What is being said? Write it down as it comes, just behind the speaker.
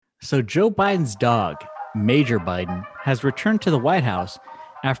So Joe Biden's dog, Major Biden, has returned to the White House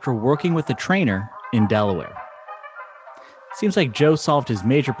after working with a trainer in Delaware. Seems like Joe solved his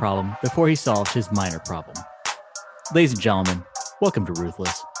major problem before he solved his minor problem. Ladies and gentlemen, welcome to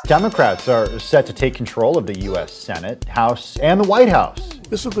Ruthless. Democrats are set to take control of the U.S. Senate, House, and the White House.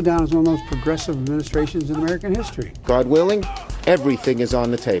 This will go down as one of the most progressive administrations in American history. God willing, everything is on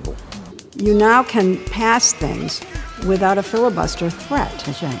the table. You now can pass things without a filibuster threat.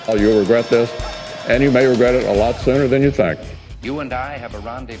 Oh, you'll regret this, and you may regret it a lot sooner than you think. You and I have a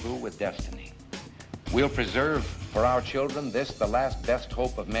rendezvous with destiny. We'll preserve for our children this, the last best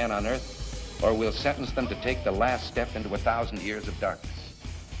hope of man on earth, or we'll sentence them to take the last step into 1,000 years of darkness.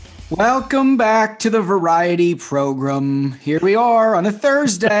 Welcome back to the Variety Program. Here we are on a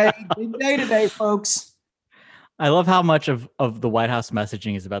Thursday. Big day today, folks. I love how much of the White House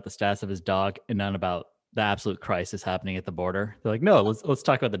messaging is about the status of his dog and none about the absolute crisis happening at the border. They're like, no, let's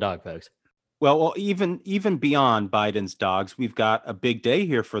talk about the dog, folks. Well, even beyond Biden's dogs, we've got a big day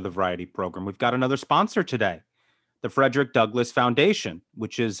here for the Variety Program. We've got another sponsor today, the Frederick Douglass Foundation,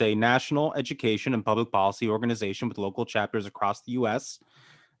 which is a national education and public policy organization with local chapters across the U.S.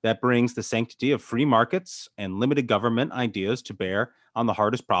 that brings the sanctity of free markets and limited government ideas to bear on the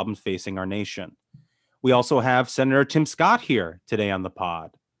hardest problems facing our nation. We also have Senator Tim Scott here today on the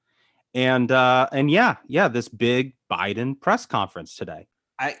pod. And this big Biden press conference today.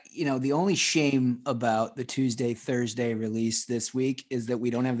 The only shame about the Thursday release this week is that we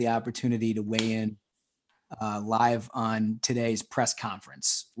don't have the opportunity to weigh in live on today's press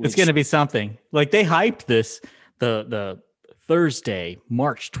conference. It's going to be something. Like they hyped this, the Thursday,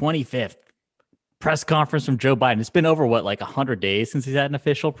 March 25th press conference from Joe Biden. It's been over, 100 days since he's had an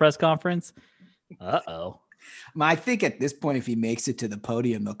official press conference? Uh-oh. I think at this point, if he makes it to the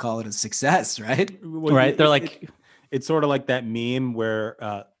podium, they'll call it a success, right? Right. They're like, it's sort of like that meme where,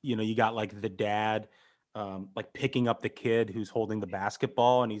 you got like the dad, picking up the kid who's holding the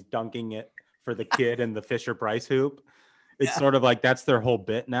basketball and he's dunking it for the kid in the Fisher Price hoop. It's sort of like that's their whole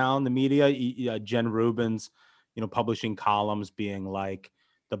bit now in the media. Jen Rubin's, publishing columns being like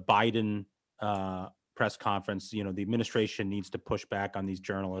the Biden press conference, the administration needs to push back on these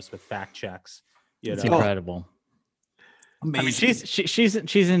journalists with fact checks. It's incredible. Amazing. I mean,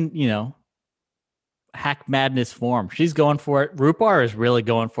 she's in, hack madness form. She's going for it. Rupar is really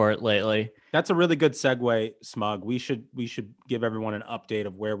going for it lately. That's a really good segue, Smug. We should give everyone an update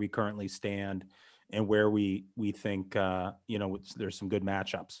of where we currently stand and where we think there's some good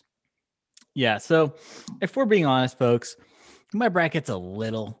matchups. Yeah. So if we're being honest, folks, my bracket's a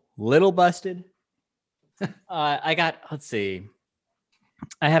little busted. I got, let's see.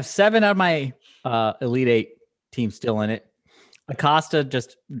 I have 7 out of my Elite 8 teams still in it. Acosta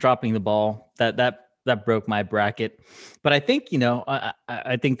just dropping the ball. That broke my bracket. But I think,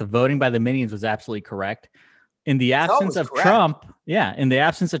 I think the voting by the minions was absolutely correct. In the absence of Trump,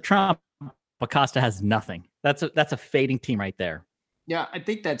 Acosta has nothing. That's a fading team right there. Yeah, I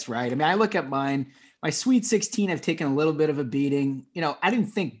think that's right. I mean, I look at mine. My Sweet 16 have taken a little bit of a beating. I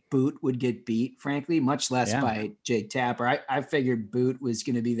didn't think Boot would get beat, frankly, much less by Jake Tapper. I figured Boot was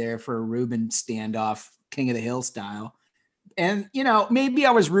going to be there for a Ruben standoff, King of the Hill style. And, maybe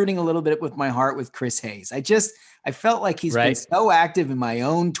I was rooting a little bit with my heart with Chris Hayes. I felt like he's been so active in my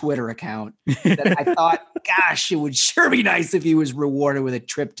own Twitter account that I thought, gosh, it would sure be nice if he was rewarded with a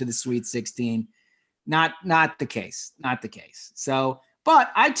trip to the Sweet 16. Not the case. So,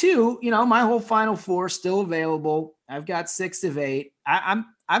 but I too, my whole Final Four still available. I've got 6 of 8. I'm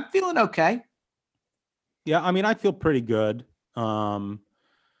feeling okay. Yeah, I mean, I feel pretty good.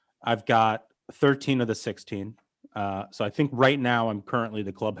 I've got 13 of the 16. So I think right now I'm currently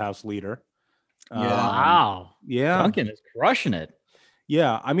the clubhouse leader. Wow. Yeah. Duncan is crushing it.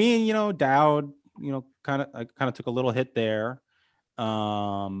 Yeah. I mean, Dowd, kind of took a little hit there.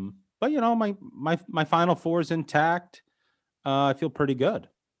 But my Final Four is intact. I feel pretty good.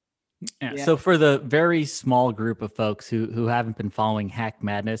 Yeah. So for the very small group of folks who haven't been following Hack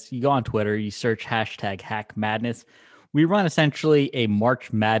Madness, you go on Twitter, you search hashtag Hack Madness. We run essentially a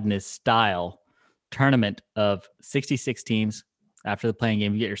March Madness style tournament of 66 teams. After the playing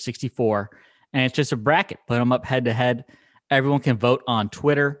game, you get your 64, and it's just a bracket. Put them up head to head. Everyone can vote on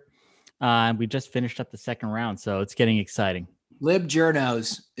Twitter. We just finished up the second round, so it's getting exciting. Lib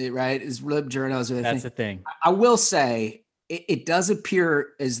Journos, right? Is Lib Journos? That's the thing. I will say it does appear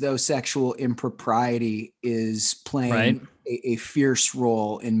as though sexual impropriety is playing a fierce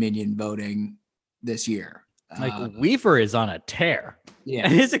role in minion voting this year. Weaver is on a tear. Yeah,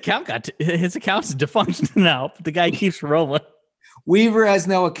 and his account's defunct now, but the guy keeps rolling. Weaver has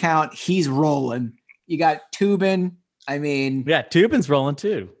no account. He's rolling. You got Tubin. I mean, yeah, Tubin's rolling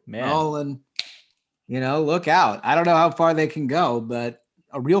too, man. Rolling, look out. I don't know how far they can go, but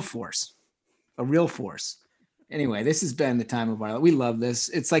a real force. Anyway, this has been the time of our life. We love this.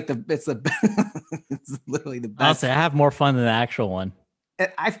 It's like it's literally the best. Honestly, I have more fun than the actual one.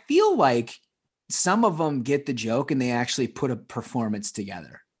 I feel like some of them get the joke and they actually put a performance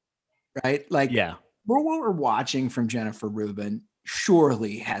together, right? Like, yeah, what we're watching from Jennifer Rubin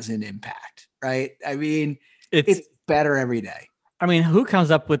surely has an impact, right? I mean, it's better every day. I mean, who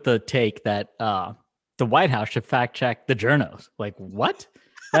comes up with the take that the White House should fact check the journos? Like, what?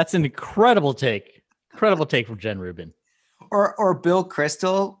 That's an incredible take. Incredible take from Jen Rubin. Or Bill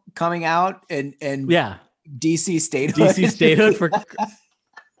Kristol coming out and yeah, DC statehood for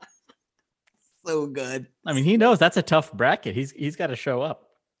so good. I mean, he knows that's a tough bracket. He's got to show up.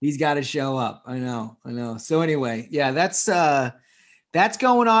 He's got to show up. I know. So anyway, yeah, that's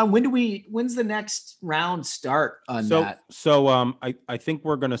going on. When's the next round start on that? So I think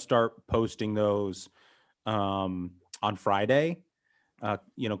we're going to start posting those on Friday.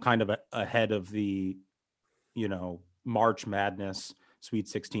 Kind of ahead of the, March Madness Sweet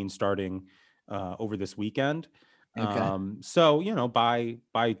 16 starting over this weekend. Okay. So,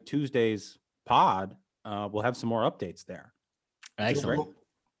 by Tuesday's pod, we'll have some more updates there. Excellent.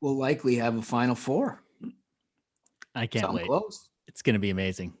 We'll likely have a Final Four. I can't Something wait. Close. It's going to be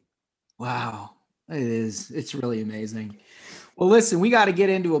amazing. Wow. It is. It's really amazing. Well, listen, we got to get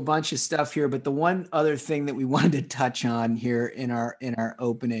into a bunch of stuff here, but the one other thing that we wanted to touch on here in our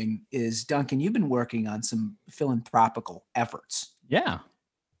opening is, Duncan, you've been working on some philanthropical efforts. Yeah,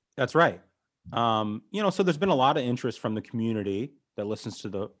 that's right. So there's been a lot of interest from the community that listens to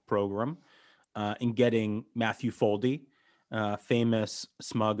the program in getting Matthew Foldy, famous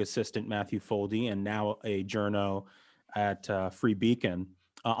smug assistant Matthew Foldy, and now a journo at Free Beacon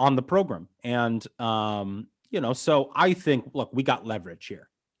on the program. And, so I think, look, we got leverage here,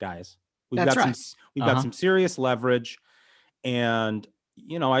 guys. We've got some serious leverage. And,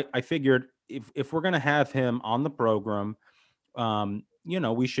 I figured if we're going to have him on the program,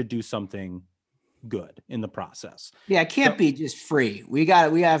 we should do something good in the process. Yeah, it can't be just free. We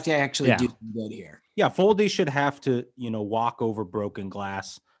have to actually do some good here. Yeah, Foldy should have to, walk over broken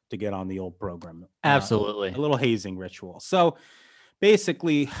glass to get on the old program. Absolutely. A little hazing ritual. So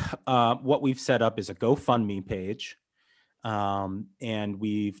basically, what we've set up is a GoFundMe page. And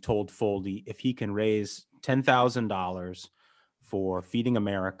we've told Foldy if he can raise $10,000 for Feeding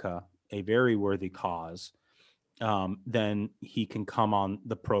America, a very worthy cause, then he can come on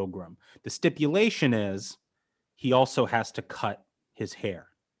the program. The stipulation is he also has to cut his hair.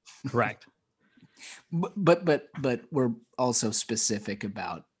 Correct. But we're also specific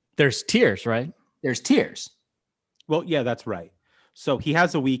about there's tiers, right? There's tiers. Well, yeah, that's right. So he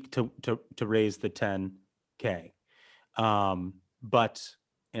has a week to raise the 10K. But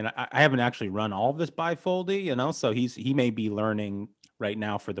I haven't actually run all of this by Foldy, so he may be learning right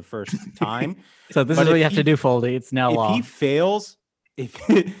now for the first time. So this is what you have to do, Foldy. It's now law. If he fails,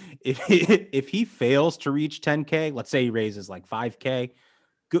 if he fails to reach 10K, let's say he raises like 5K,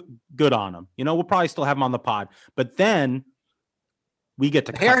 good on him. We'll probably still have him on the pod, but then we get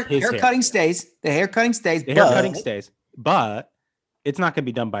to cut his hair. The hair cutting stays. The hair cutting stays, but it's not going to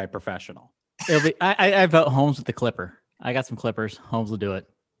be done by a professional. It'll be. I vote Holmes with the clipper. I got some clippers. Holmes will do it.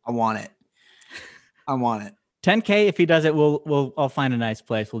 I want it. 10K. If he does it, I'll find a nice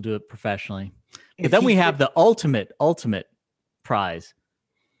place. We'll do it professionally. But then we have the ultimate prize.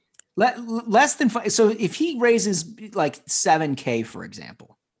 Less than 5. So if he raises like 7K, for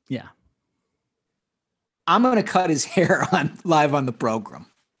example. Yeah. I'm going to cut his hair live on the program.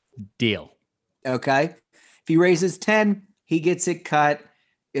 Deal. Okay. If he raises 10, he gets it cut.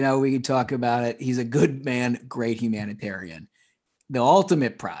 We can talk about it. He's a good man, great humanitarian. The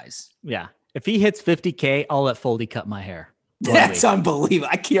ultimate prize. Yeah. If he hits 50K, I'll let Foldy cut my hair. That's unbelievable.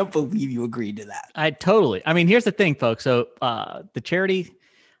 I can't believe you agreed to that. I mean, here's the thing, folks. So the charity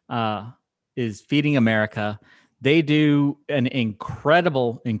is Feeding America. They do an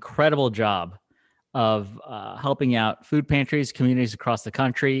incredible job of helping out food pantries, communities across the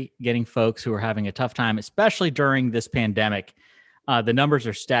country, getting folks who are having a tough time, especially during this pandemic. The numbers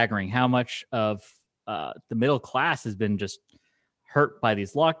are staggering. How much of the middle class has been just hurt by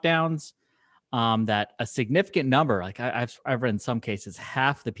these lockdowns, that a significant number, like I've read in some cases,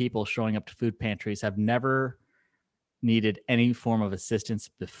 half the people showing up to food pantries have never needed any form of assistance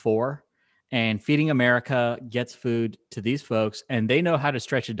before. And Feeding America gets food to these folks, and they know how to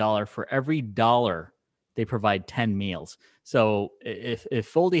stretch a dollar. For every dollar, they provide 10 meals. So if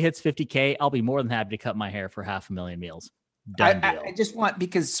Foldy hits 50K, I'll be more than happy to cut my hair for 500,000 meals. Done deal. I just want,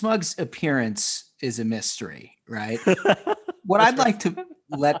 because Smug's appearance is a mystery, right? What I'd like to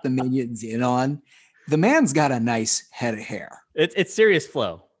let the minions in on, the man's got a nice head of hair. It's serious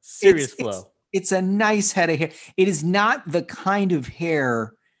flow. Serious flow. It's a nice head of hair. It is not the kind of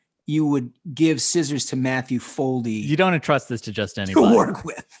hair you would give scissors to Matthew Foldy. You don't entrust this to just anybody to work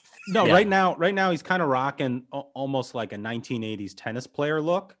with. No, right now he's kind of rocking almost like a 1980s tennis player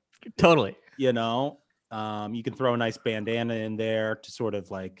look. Totally. You know, you can throw a nice bandana in there to sort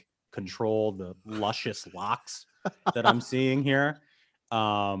of like control the luscious locks that I'm seeing here. You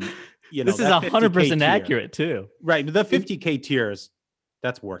know, this is 100% accurate too. Right. The 50K tiers,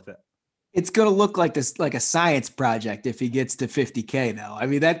 that's worth it. It's going to look like this, like a science project if he gets to 50K though. I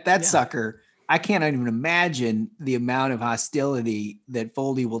mean, that sucker, I can't even imagine the amount of hostility that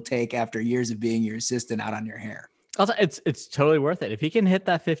Foldy will take after years of being your assistant out on your hair. Also, it's totally worth it. If he can hit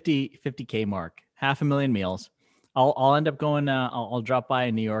that 50K mark, 500,000 meals, I'll end up going, I'll drop by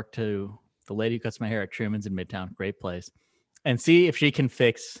in New York to the lady who cuts my hair at Truman's in Midtown, great place, and see if she can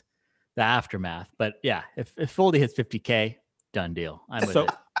fix the aftermath. But yeah, if Foldy hits 50K, done deal. I'm with it.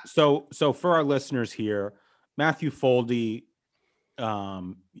 So for our listeners here, Matthew Foldy,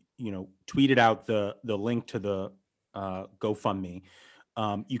 tweeted out the link to the GoFundMe.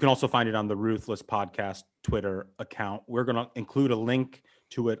 You can also find it on the Ruthless Podcast Twitter account. We're going to include a link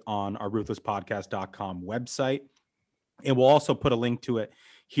to it on our ruthlesspodcast.com website. And we'll also put a link to it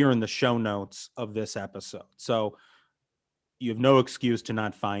here in the show notes of this episode. So you have no excuse to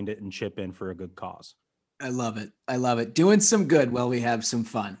not find it and chip in for a good cause. I love it. I love it. Doing some good while we have some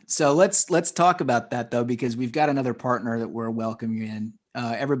fun. So let's talk about that though, because we've got another partner that we're welcoming in.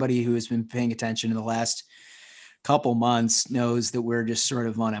 Everybody who has been paying attention in the last couple months knows that we're just sort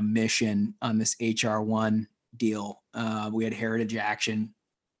of on a mission on this HR1 deal. We had Heritage Action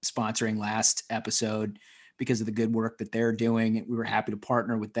sponsoring last episode because of the good work that they're doing. We were happy to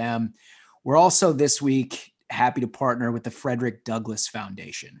partner with them. We're also this week happy to partner with the Frederick Douglass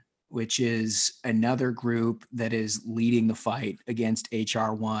Foundation, which is another group that is leading the fight against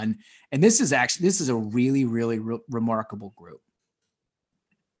HR1. And this is a really, really remarkable group.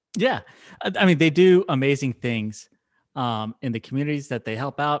 Yeah. I mean, they do amazing things in the communities that they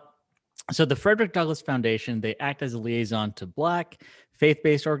help out. So the Frederick Douglass Foundation, they act as a liaison to Black,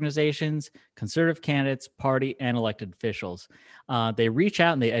 faith-based organizations, conservative candidates, party, and elected officials. They reach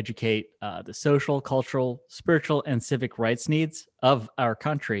out and they educate the social, cultural, spiritual, and civic rights needs of our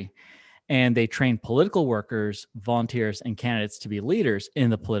country. And they train political workers, volunteers, and candidates to be leaders in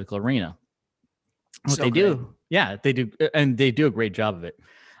the political arena. What they do, they do, and they do a great job of it.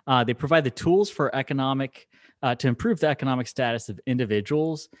 They provide the tools for to improve the economic status of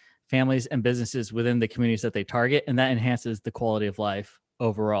individuals, families, and businesses within the communities that they target, and that enhances the quality of life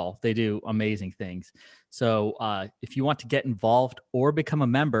overall. They do amazing things. So if you want to get involved or become a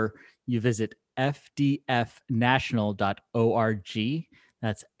member, you visit fdfnational.org.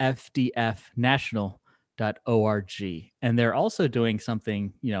 That's fdfnational.org. And they're also doing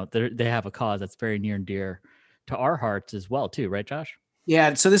something, they have a cause that's very near and dear to our hearts as well, too. Right, Josh?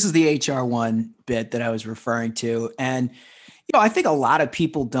 Yeah. So this is the HR1 bit that I was referring to. And, I think a lot of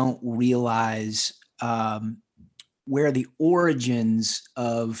people don't realize where the origins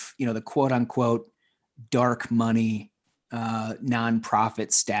of, the quote unquote dark money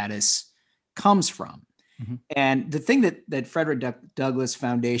nonprofit status comes from. Mm-hmm. And the thing that Frederick Douglass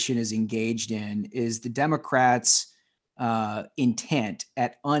Foundation is engaged in is the Democrats' intent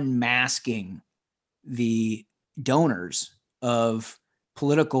at unmasking the donors of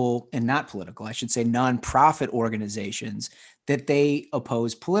political and not political, I should say, nonprofit organizations that they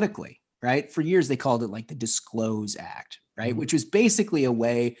oppose politically, right? For years, they called it like the Disclose Act, right? Mm-hmm. Which was basically a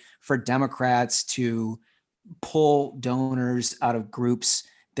way for Democrats to pull donors out of groups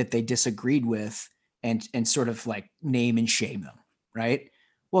that they disagreed with and sort of like name and shame them, right?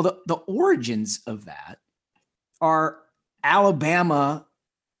 Well, the origins of that are Alabama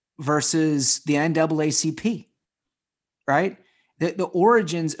versus the NAACP, right? The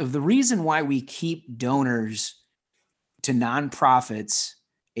origins of the reason why we keep donors to nonprofits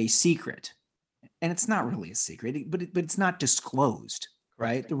a secret, and it's not really a secret, but it's not disclosed,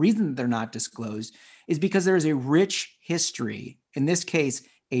 right? The reason they're not disclosed is because there is a rich history, in this case,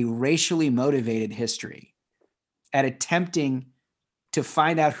 a racially motivated history, at attempting to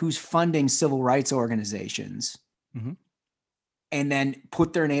find out who's funding civil rights organizations, mm-hmm. and then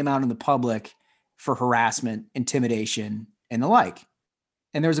put their name out in the public for harassment, intimidation, and the like.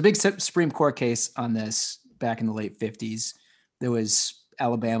 And there was a big Supreme Court case on this back in the late 50s. There was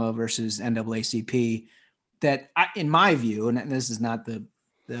Alabama versus NAACP that, in my view, and this is not the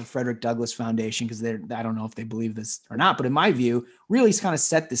Frederick Douglass Foundation, because I don't know if they believe this or not, but in my view, really kind of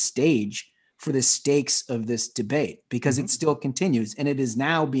set the stage for the stakes of this debate, because it still continues, and it is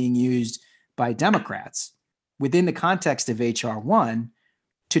now being used by Democrats within the context of HR 1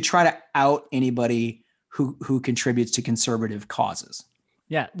 to try to out anybody who contributes to conservative causes.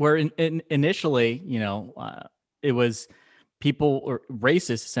 Yeah, where initially, it was people or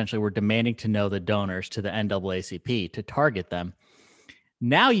racists essentially were demanding to know the donors to the NAACP to target them.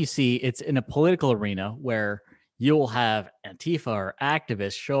 Now you see it's in a political arena where you will have Antifa or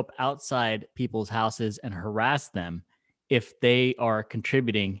activists show up outside people's houses and harass them if they are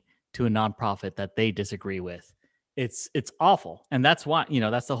contributing to a nonprofit that they disagree with. It's awful. And that's why,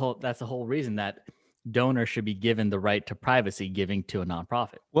 that's the whole reason that donors should be given the right to privacy giving to a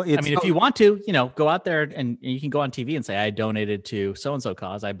nonprofit. Well, if you want to, go out there and you can go on TV and say, I donated to so-and-so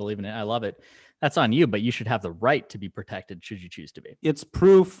cause. I believe in it. I love it. That's on you, but you should have the right to be protected should you choose to be. It's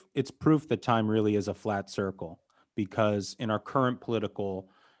proof that time really is a flat circle, because in our current political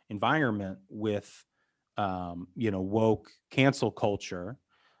environment with, woke cancel culture,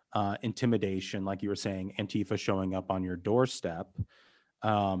 intimidation, like you were saying, Antifa showing up on your doorstep,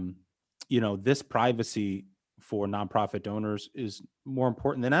 this privacy for nonprofit donors is more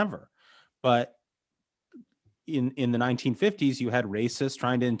important than ever. But in the 1950s, you had racists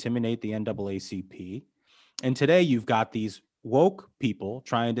trying to intimidate the NAACP. And today you've got these woke people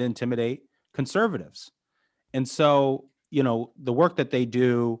trying to intimidate conservatives. And so, the work that they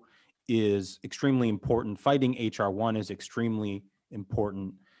do is extremely important. Fighting HR 1 is extremely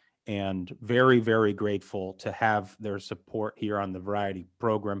important, and very, very grateful to have their support here on the Variety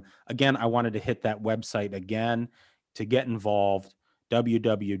program. Again, I wanted to hit that website again to get involved,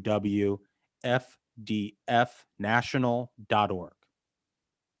 www.fdfnational.org.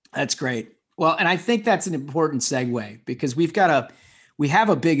 That's great. Well, and I think that's an important segue, because we have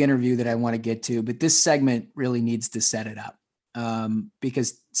a big interview that I want to get to, but this segment really needs to set it up,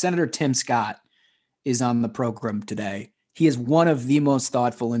 because Senator Tim Scott is on the program today. He is one of the most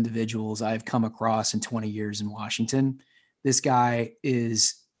thoughtful individuals I've come across in 20 years in Washington. This guy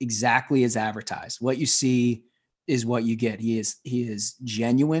is exactly as advertised. What you see is what you get. He is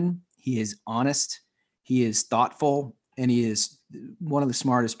genuine. He is honest. He is thoughtful, and he is one of the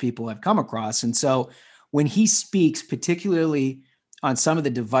smartest people I've come across. And so when he speaks, particularly on some of the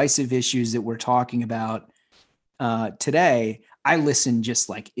divisive issues that we're talking about today, I listen just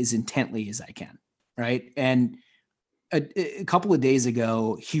like as intently as I can, right? And a couple of days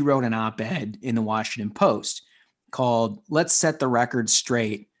ago, he wrote an op-ed in the Washington Post called "Let's Set the Record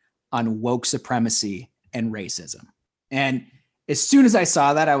Straight on Woke Supremacy and Racism." And as soon as I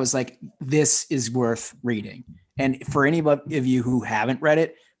saw that, I was like, this is worth reading. And for any of you who haven't read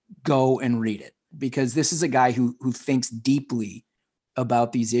it, go and read it, because this is a guy who thinks deeply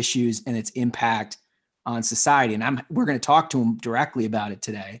about these issues and its impact on society. And we're going to talk to him directly about it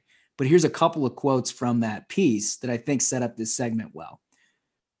today. But here's a couple of quotes from that piece that I think set up this segment well.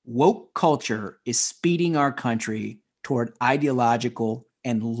 Woke culture is speeding our country toward ideological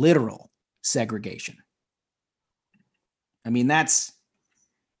and literal segregation. I mean, that's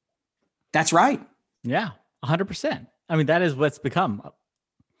right. Yeah, 100%. I mean, that is what's become.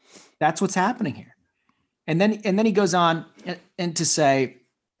 That's what's happening here. And then he goes on and to say,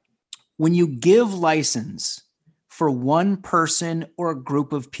 when you give license for one person or a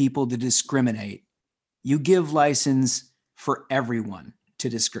group of people to discriminate, you give license for everyone to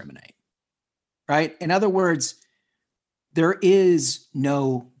discriminate, right? In other words, there is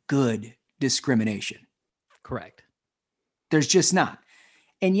no good discrimination. Correct. There's just not.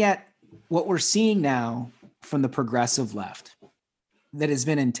 And yet what we're seeing now from the progressive left that has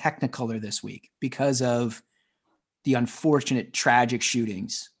been in Technicolor this week because of the unfortunate tragic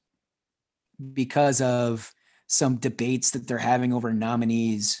shootings, because of some debates that they're having over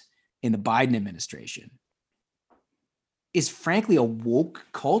nominees in the Biden administration, is frankly a woke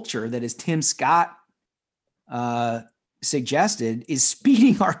culture that, as Tim Scott suggested, is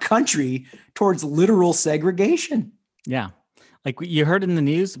speeding our country towards literal segregation. Yeah. Like you heard in the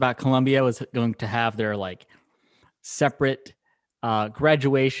news about Columbia was going to have their separate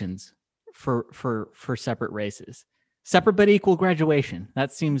graduations for separate races, separate but equal graduation.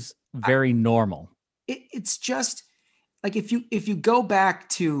 That seems very normal. It's just like if you go back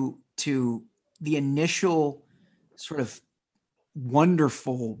to the initial sort of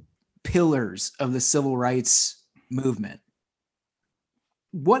wonderful pillars of the civil rights movement,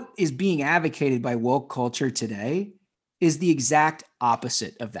 what is being advocated by woke culture today is the exact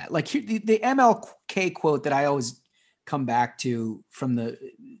opposite of that. Like the MLK quote that I always come back to from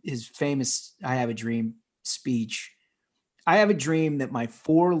his famous "I Have a Dream" speech. I have a dream that my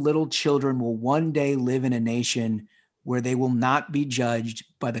 4 little children will one day live in a nation where they will not be judged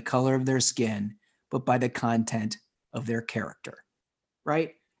by the color of their skin, but by the content of their character,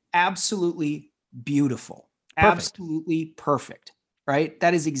 right? Absolutely beautiful. Perfect. Absolutely perfect, right?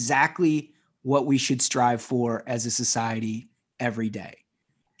 That is exactly what we should strive for as a society every day.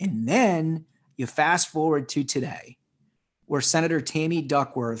 And then you fast forward to today, where Senator Tammy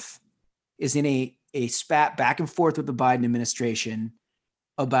Duckworth is in a spat back and forth with the Biden administration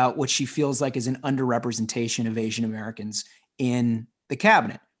about what she feels like is an underrepresentation of Asian Americans in the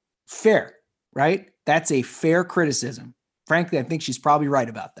cabinet. Fair, right? That's a fair criticism. Frankly, I think she's probably right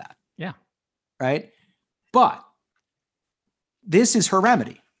about that. Yeah. Right? But this is her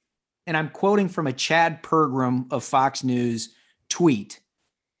remedy. And I'm quoting from a Chad Pergram of Fox News tweet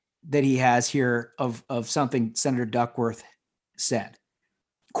that he has here of something Senator Duckworth said.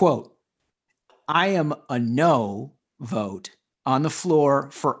 Quote, "I am a no vote on the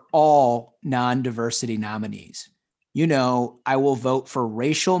floor for all non-diversity nominees. You know, I will vote for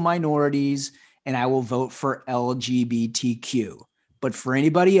racial minorities and I will vote for LGBTQ. But for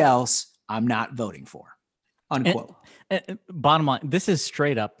anybody else, I'm not voting for." Unquote. And bottom line, this is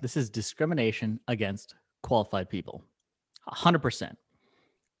straight up. This is discrimination against qualified people. 100%.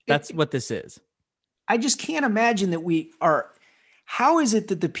 That's what this is. I just can't imagine that we are. How is it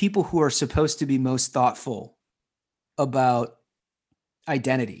that the people who are supposed to be most thoughtful about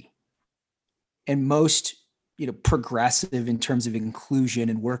identity and most, progressive in terms of inclusion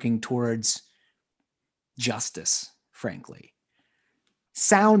and working towards justice, frankly,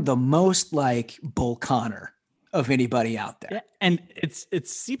 sound the most like Bull Connor of anybody out there? Yeah, and it's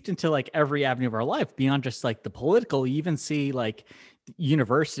seeped into like every avenue of our life beyond just like the political. You even see like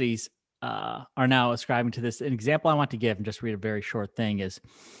universities are now ascribing to this. An example I want to give and just read a very short thing is,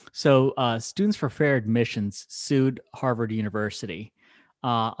 so Students for Fair Admissions sued Harvard University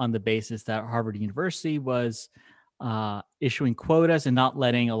on the basis that Harvard University was issuing quotas and not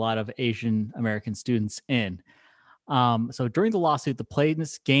letting a lot of Asian American students in. So during the lawsuit, the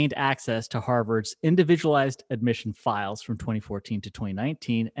plaintiffs gained access to Harvard's individualized admission files from 2014 to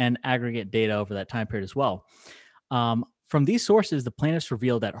 2019 and aggregate data over that time period as well. From these sources, the plaintiffs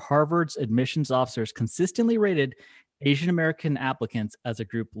revealed that Harvard's admissions officers consistently rated Asian American applicants as a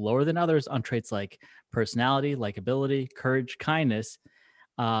group lower than others on traits like personality, likability, courage, kindness,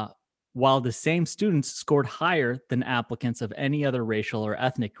 while the same students scored higher than applicants of any other racial or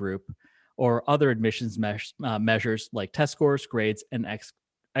ethnic group or other admissions measures like test scores, grades, and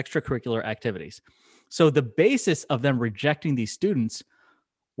extracurricular activities. So the basis of them rejecting these students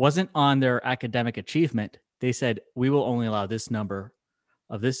wasn't on their academic achievement. They said, we will only allow this number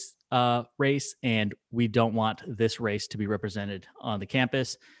of this race, and we don't want this race to be represented on the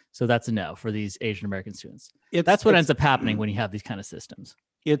campus. So that's a no for these Asian American students. That's what ends up happening when you have these kind of systems.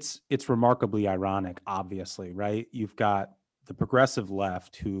 It's remarkably ironic, obviously, right? You've got the progressive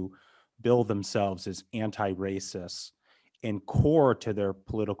left who bill themselves as anti-racist, and core to their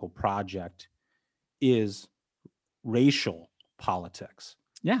political project is racial politics.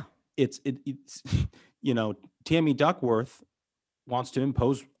 Yeah. It's Tammy Duckworth wants to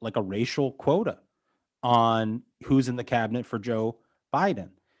impose like a racial quota on who's in the cabinet for Joe Biden.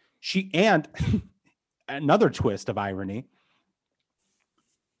 And another twist of irony,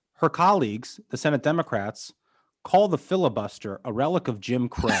 her colleagues, the Senate Democrats, call the filibuster a relic of Jim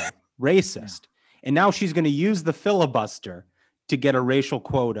Crow, racist. And now she's going to use the filibuster to get a racial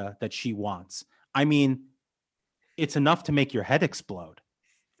quota that she wants. I mean, it's enough to make your head explode.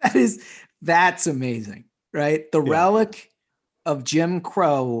 That's amazing, right? The relic of Jim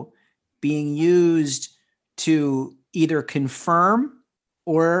Crow being used to either confirm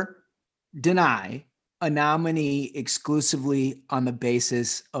or deny a nominee exclusively on the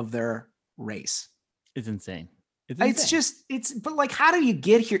basis of their race. It's insane. But like, how do you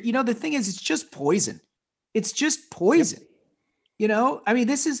get here? The thing is, it's just poison. It's just poison. Yep. I mean,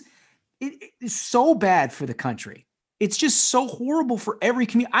 this is it's so bad for the country. It's just so horrible for every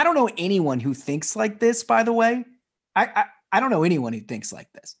community. I don't know anyone who thinks like this, by the way. I don't know anyone who thinks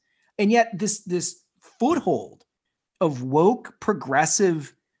like this. And yet this foothold of woke,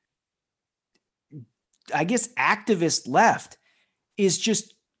 progressive, I guess, activist left is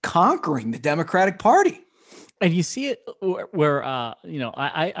just conquering the Democratic Party. And you see it where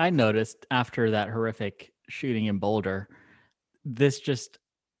I noticed after that horrific shooting in Boulder, this just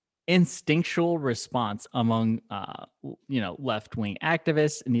instinctual response among left-wing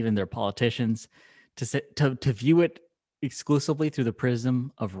activists and even their politicians to view it exclusively through the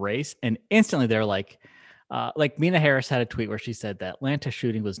prism of race. And instantly they're like Mina Harris had a tweet where she said that Atlanta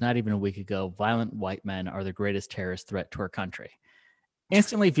shooting was not even a week ago. Violent white men are the greatest terrorist threat to our country.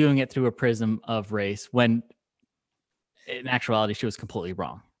 Instantly viewing it through a prism of race when In actuality, she was completely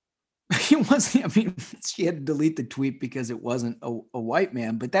wrong. It wasn't. I mean, she had to delete the tweet because it wasn't a white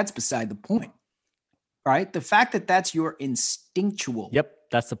man, but that's beside the point, right? The fact that that's your instinctual. Yep,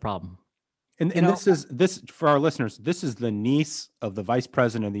 that's the problem. And this for our listeners, this is the niece of the vice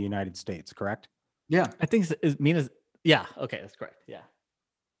president of the United States, correct? Yeah, I think Mina's. Yeah, okay, that's correct. Yeah,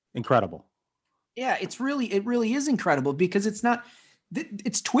 incredible. Yeah, it really is incredible because it's not.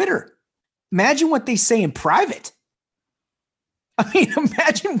 It's Twitter. Imagine what they say in private. I mean,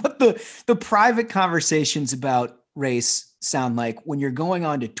 imagine what the private conversations about race sound like when you're going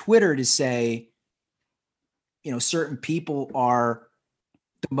on to Twitter to say, certain people are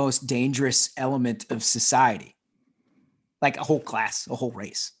the most dangerous element of society, like a whole class, a whole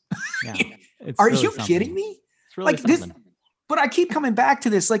race. Yeah, are really you kidding me? It's really this, but I keep coming back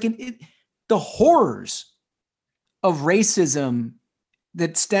to this, like the horrors of racism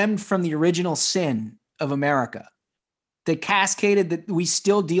that stemmed from the original sin of America, that cascaded, that we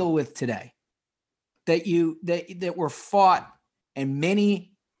still deal with today, that were fought and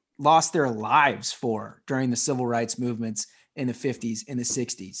many lost their lives for during the civil rights movements in the 50s and the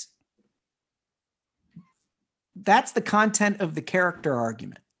 60s. That's the content of the character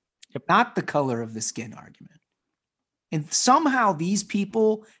argument, not the color of the skin argument. And somehow these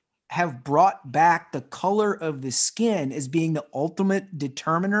people have brought back the color of the skin as being the ultimate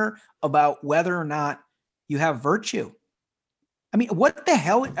determiner about whether or not you have virtue. I mean, what the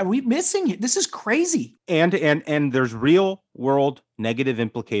hell are we missing here? This is crazy. And there's real world negative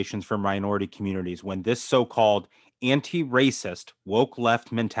implications for minority communities when this so-called anti-racist woke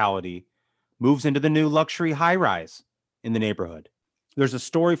left mentality moves into the new luxury high-rise in the neighborhood. There's a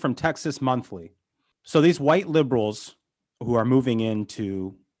story from Texas Monthly. So these white liberals who are moving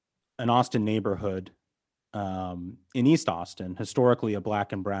into an Austin neighborhood in East Austin, historically a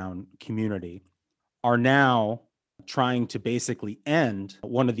black and brown community, are now trying to basically end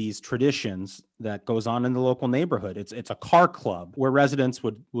one of these traditions that goes on in the local neighborhood. It's a car club where residents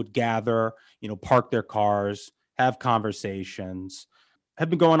would gather, park their cars, have conversations, have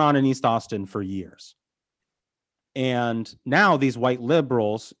been going on in East Austin for years. And now these white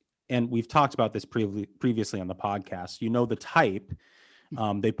liberals, and we've talked about this previously on the podcast, the type,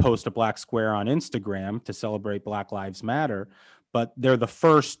 they post a black square on Instagram to celebrate Black Lives Matter, but they're the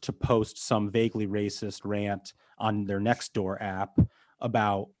first to post some vaguely racist rant on their Nextdoor app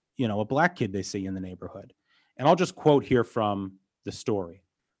about, a black kid they see in the neighborhood. And I'll just quote here from the story.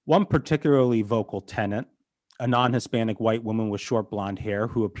 One particularly vocal tenant, a non-Hispanic white woman with short blonde hair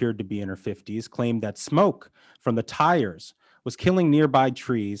who appeared to be in her 50s, claimed that smoke from the tires was killing nearby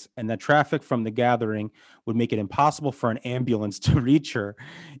trees and that traffic from the gathering would make it impossible for an ambulance to reach her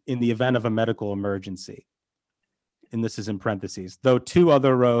in the event of a medical emergency. And this is in parentheses, though 2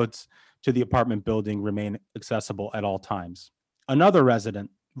 other roads to the apartment building remain accessible at all times. Another resident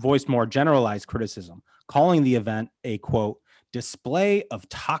voiced more generalized criticism, calling the event a, quote, display of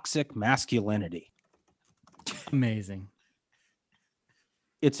toxic masculinity. Amazing.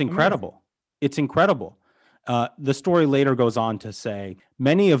 It's incredible. It's incredible. The story later goes on to say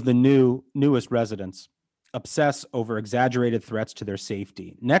many of the newest residents obsess over exaggerated threats to their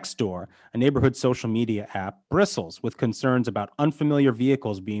safety. Nextdoor, a neighborhood social media app, bristles with concerns about unfamiliar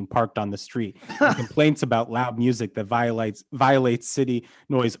vehicles being parked on the street and complaints about loud music that violates city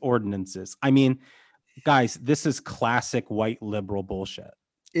noise ordinances. I mean, guys, this is classic white liberal bullshit.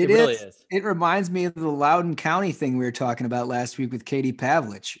 It really is. It reminds me of the Loudoun County thing we were talking about last week with Katie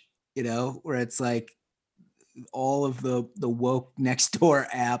Pavlich, where it's like all of the woke Nextdoor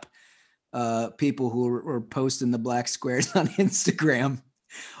app people who were posting the black squares on Instagram,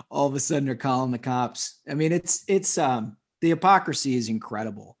 all of a sudden are calling the cops. I mean, it's the hypocrisy is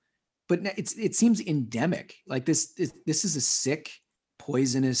incredible, but it seems endemic. Like this is a sick,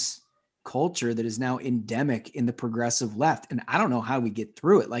 poisonous culture that is now endemic in the progressive left. And I don't know how we get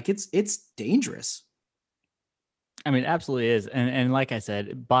through it. Like it's dangerous. I mean, it absolutely is. And like I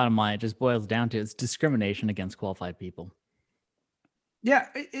said, bottom line, it just boils down to it's discrimination against qualified people. Yeah,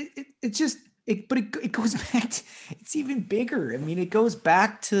 it goes back to, it's even bigger. I mean, it goes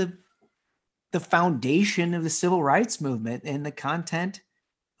back to the foundation of the civil rights movement and the content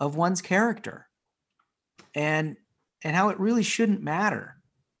of one's character and how it really shouldn't matter,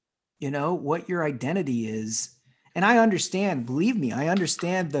 what your identity is. And I understand, believe me, I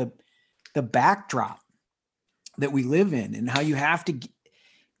understand the backdrop that we live in and how you have to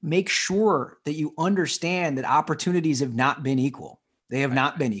make sure that you understand that opportunities have not been equal. They have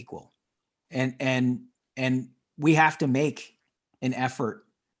not been equal. And we have to make an effort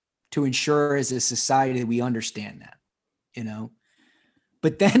to ensure as a society that we understand that,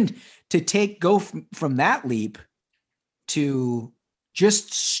 but then to go from that leap to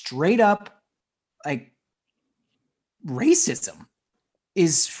just straight up like racism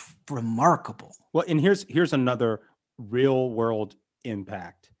is remarkable. Well, and here's another real world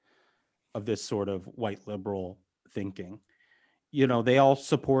impact of this sort of white liberal thinking. They all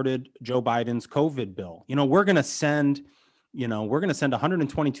supported Joe Biden's COVID bill. We're going to send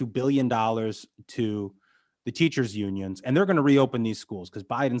 $122 billion to the teachers unions, and they're going to reopen these schools because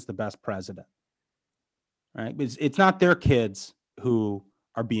Biden's the best president. Right? It's not their kids who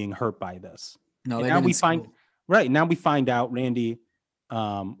are being hurt by this. No, now we find out Randy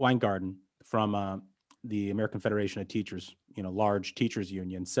Weingarten from the American Federation of Teachers, large teachers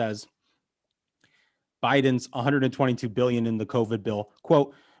union, says Biden's $122 billion in the COVID bill,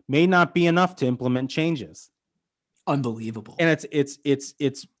 quote, may not be enough to implement changes. Unbelievable. And it's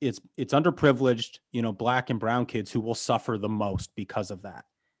underprivileged, black and brown kids who will suffer the most because of that.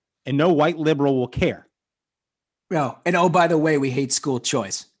 And no white liberal will care. No. And oh, by the way, we hate school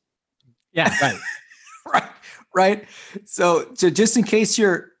choice. Yeah, right. Right. So just in case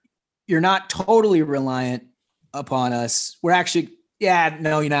you're not totally reliant upon us, we're actually,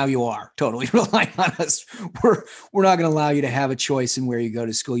 now you are totally reliant on us. We're not going to allow you to have a choice in where you go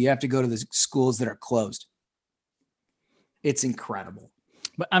to school. You have to go to the schools that are closed. It's incredible.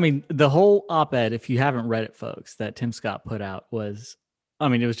 But I mean, the whole op-ed, if you haven't read it, folks, that Tim Scott put out it was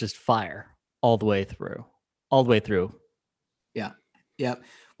just fire all the way through. Yeah. Yeah.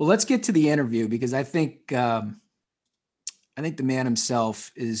 Well, let's get to the interview because I think the man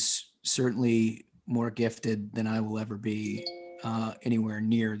himself is certainly more gifted than I will ever be anywhere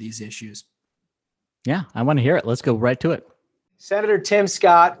near these issues. Yeah, I want to hear it. Let's go right to it. Senator Tim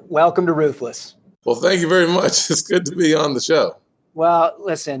Scott, welcome to Ruthless. Well, thank you very much. It's good to be on the show. Well,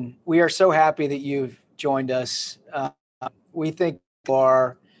 listen, we are so happy that you've joined us. We think you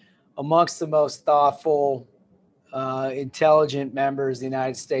are amongst the most thoughtful, intelligent members of the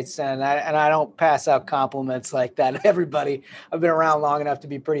United States Senate. And I don't pass out compliments like that. Everybody, I've been around long enough to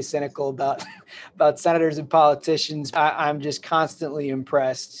be pretty cynical about senators and politicians. I'm just constantly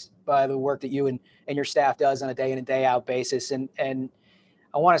impressed by the work that you and your staff does on a day in and day out basis. And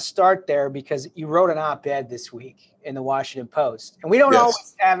I want to start there because you wrote an op-ed this week in the Washington Post, and we don't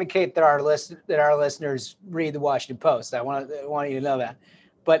always advocate that our listeners read the Washington Post. I want you to know that,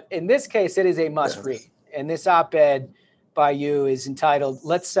 but in this case, it is a must read. And this op-ed by you is entitled,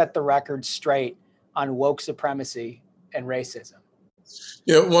 "Let's Set the Record Straight on Woke Supremacy and Racism."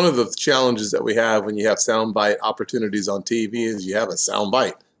 One of the challenges that we have when you have soundbite opportunities on TV is you have a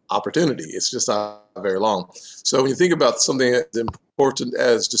soundbite opportunity. It's just not very long. So when you think about something as important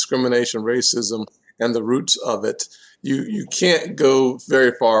as discrimination, racism, and the roots of it, you can't go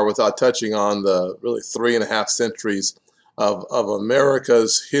very far without touching on the really 3.5 centuries of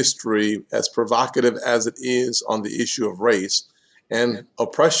America's history, as provocative as it is on the issue of race and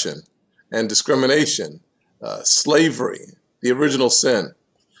oppression and discrimination, slavery, the original sin.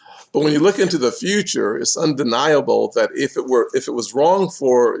 But when you look into the future, it's undeniable that if it was wrong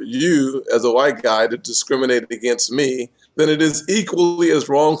for you as a white guy to discriminate against me, then it is equally as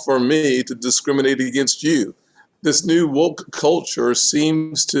wrong for me to discriminate against you. This new woke culture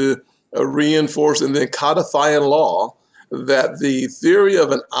seems to reinforce and then codify in law that the theory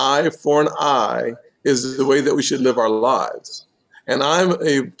of an eye for an eye is the way that we should live our lives. And I'm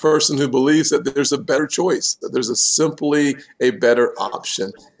a person who believes that there's a better choice, that there's simply a better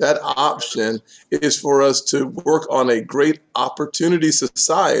option. That option is for us to work on a great opportunity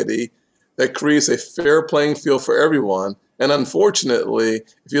society that creates a fair playing field for everyone. And unfortunately,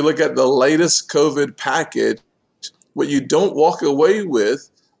 if you look at the latest COVID package, what you don't walk away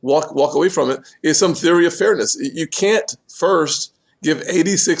from it is some theory of fairness. You can't first give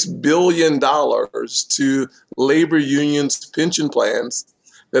 $86 billion to labor unions' pension plans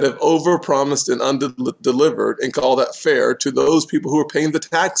that have overpromised and undelivered and call that fair to those people who are paying the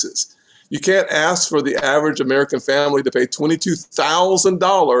taxes. You can't ask for the average American family to pay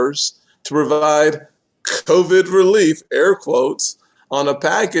 $22,000 to provide COVID relief, air quotes, on a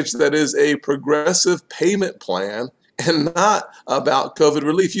package that is a progressive payment plan and not about COVID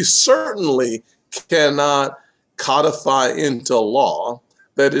relief. You certainly cannot codify into law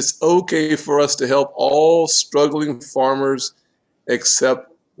that it's okay for us to help all struggling farmers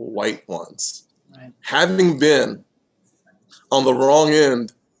except white ones. Right. Having been on the wrong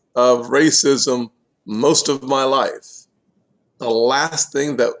end of racism most of my life, the last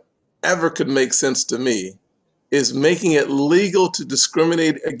thing that ever could make sense to me is making it legal to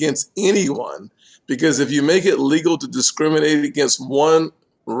discriminate against anyone, because if you make it legal to discriminate against one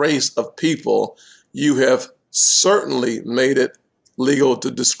race of people, you have certainly made it legal to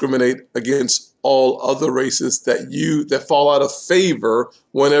discriminate against all other races that fall out of favor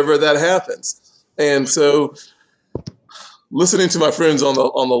whenever that happens. And so listening to my friends on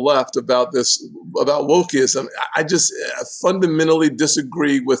the left about wokeism, I just fundamentally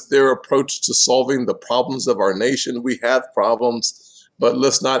disagree with their approach to solving the problems of our nation. We have problems, but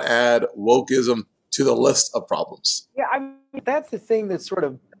let's not add wokeism to the list of problems. Yeah, I mean, that's the thing that sort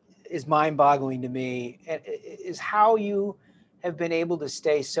of is mind-boggling to me, is how you have been able to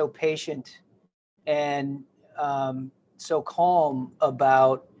stay so patient and so calm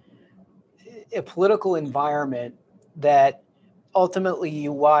about a political environment that ultimately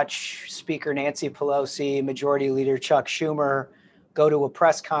you watch Speaker Nancy Pelosi, Majority Leader Chuck Schumer go to a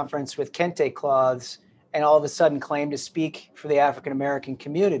press conference with kente cloths and all of a sudden claim to speak for the African-American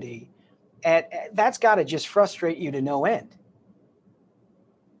community. And that's got to just frustrate you to no end.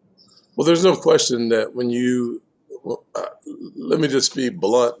 Well, there's no question that when you, let me just be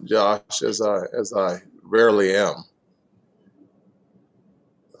blunt, Josh, as I rarely am.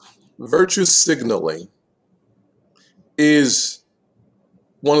 Virtue signaling is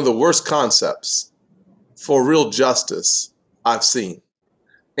one of the worst concepts for real justice I've seen.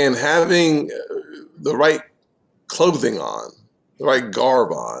 And having the right clothing on, the right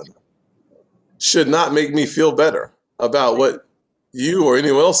garb on, should not make me feel better about what you or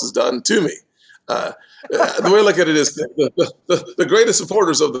anyone else has done to me. The way I look at it is the greatest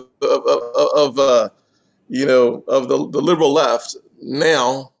supporters of the liberal left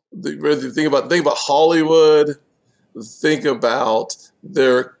now. Think about Hollywood. Think about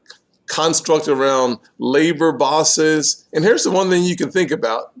their construct around labor bosses. And here's the one thing you can think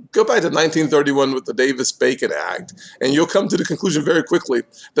about. Go back to 1931 with the Davis-Bacon Act, and you'll come to the conclusion very quickly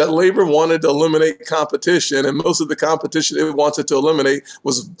that labor wanted to eliminate competition, and most of the competition it wanted to eliminate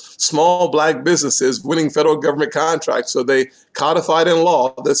was small black businesses winning federal government contracts. So they codified in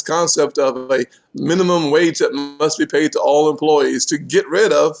law this concept of a minimum wage that must be paid to all employees to get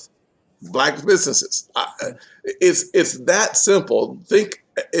rid of black businesses. It's that simple. Think,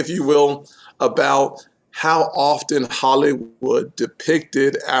 if you will, about how often Hollywood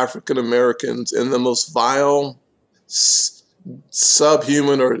depicted African Americans in the most vile,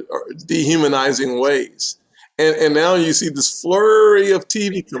 subhuman or dehumanizing ways. And now you see this flurry of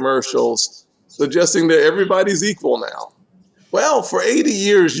TV commercials suggesting that everybody's equal now. Well, for 80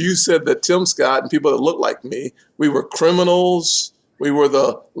 years, you said that Tim Scott and people that look like me, we were criminals. We were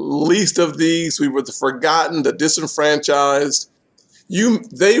the least of these. We were the forgotten, the disenfranchised.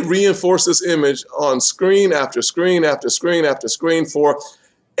 They reinforce this image on screen after screen after screen after screen for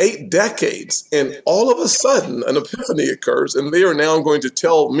 8 decades. And all of a sudden, an epiphany occurs, and they are now going to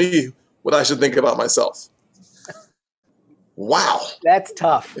tell me what I should think about myself. Wow. That's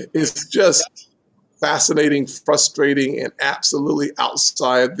tough. It's just fascinating, frustrating, and absolutely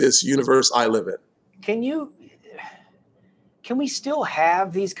outside this universe I live in. Can we still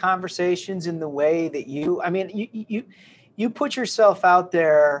have these conversations in the way that you put yourself out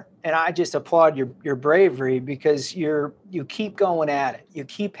there, and I just applaud your bravery, because you keep going at it. You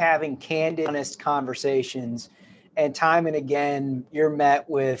keep having candid, honest conversations, and time and again, you're met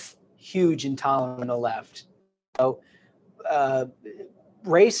with huge intolerance on the left. So,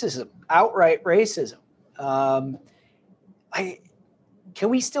 racism, outright racism. Can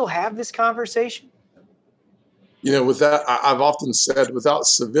we still have this conversation? With that, I've often said, without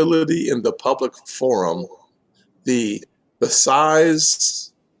civility in the public forum, the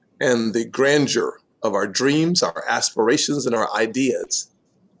size and the grandeur of our dreams, our aspirations, and our ideas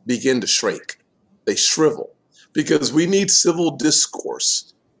begin to shrink. They shrivel, because we need civil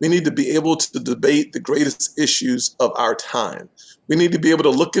discourse. We need to be able to debate the greatest issues of our time. We need to be able to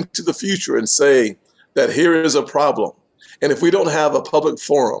look into the future and say that here is a problem. And if we don't have a public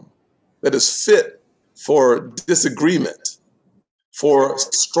forum that is fit for disagreement, for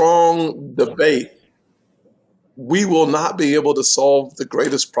strong debate, we will not be able to solve the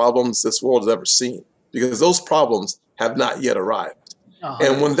greatest problems this world has ever seen, because those problems have not yet arrived.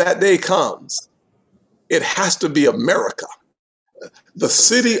 And when that day comes, it has to be America, the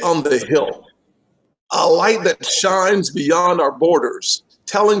city on the hill, a light that shines beyond our borders,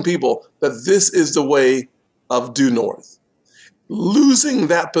 telling people that this is the way of due north. Losing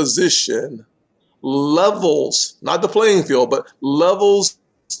that position levels, not the playing field, but levels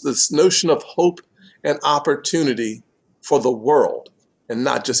this notion of hope and opportunity for the world, and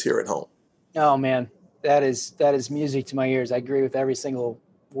not just here at home. Oh man, that is music to my ears. I agree with every single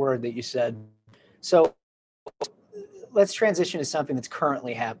word that you said. So let's transition to something that's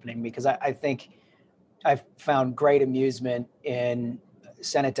currently happening, because I think I've found great amusement in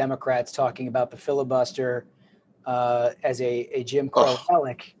Senate Democrats talking about the filibuster, as a Jim Crow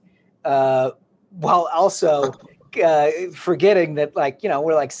relic, while also forgetting that, like, you know,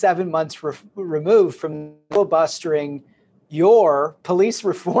 we're like 7 months removed from filibustering your police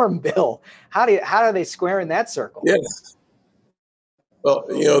reform bill. How do they square in that circle? Yes. Well,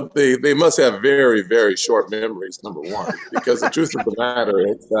 you know, they must have very, very short memories, number one, because the truth of the matter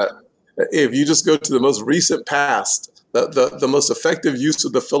is that if you just go to the most recent past, the most effective use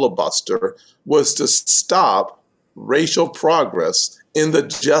of the filibuster was to stop racial progress in the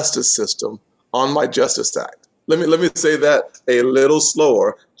justice system on my Justice Act. Let me say that a little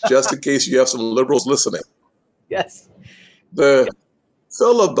slower, just in case you have some liberals listening. Yes. The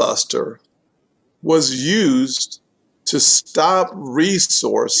filibuster was used to stop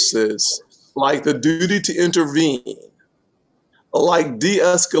resources like the duty to intervene, like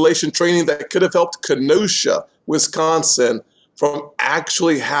de-escalation training that could have helped Kenosha, Wisconsin, from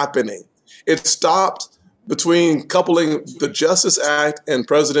actually happening. It stopped between coupling the Justice Act and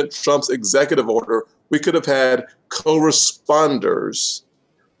President Trump's executive order. We could have had co-responders,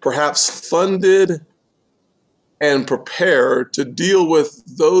 perhaps funded and prepared to deal with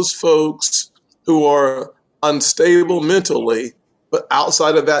those folks who are unstable mentally, but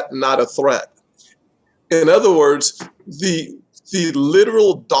outside of that, not a threat. In other words, the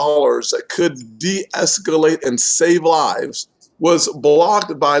literal dollars that could de-escalate and save lives was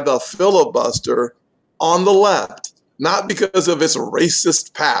blocked by the filibuster on the left, not because of its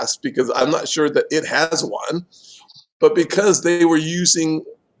racist past, because I'm not sure that it has one, but because they were using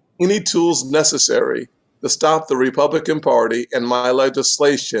any tools necessary to stop the Republican Party and my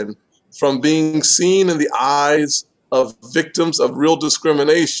legislation from being seen in the eyes of victims of real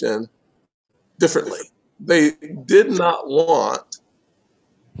discrimination differently. They did not want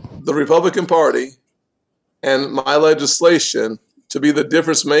the Republican Party and my legislation to be the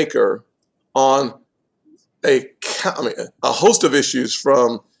difference maker on a host of issues,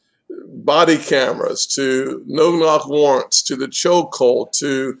 from body cameras to no-knock warrants to the chokehold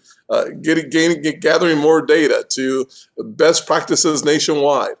to gathering more data to best practices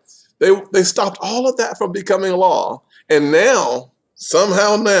nationwide. They stopped all of that from becoming law. And now,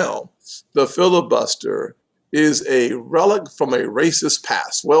 somehow now, the filibuster is a relic from a racist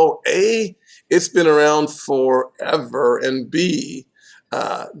past. Well, A, it's been around forever, and B,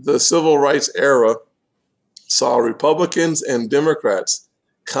 the civil rights era saw Republicans and Democrats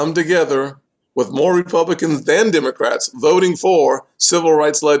come together, with more Republicans than Democrats voting for civil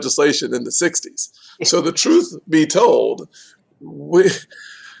rights legislation in the 60s. So the truth be told,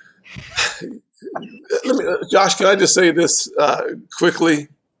 Josh, can I just say this quickly?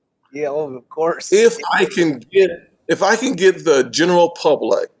 Yeah, well, of course. If I can get the general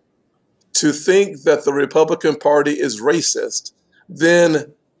public to think that the Republican Party is racist,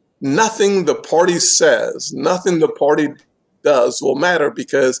 then nothing the party says, nothing the party does will matter,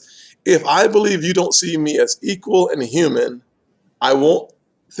 because if I believe you don't see me as equal and human, I won't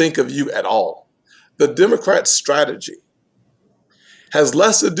think of you at all. The Democrat strategy has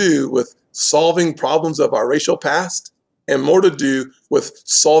less to do with solving problems of our racial past and more to do with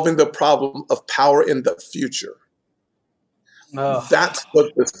solving the problem of power in the future. That's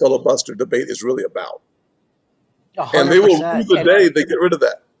what this filibuster debate is really about. 100%. And they will lose the day they get rid of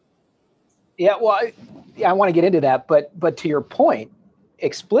that. Yeah, well, I want to get into that, but to your point,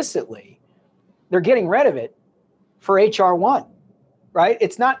 explicitly, they're getting rid of it for HR 1, right?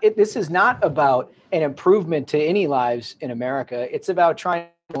 This is not about an improvement to any lives in America. It's about trying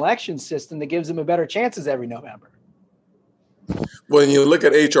an election system that gives them a better chances every November. When you look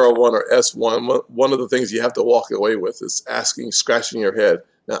at HR 1 or S1, one of the things you have to walk away with is scratching your head.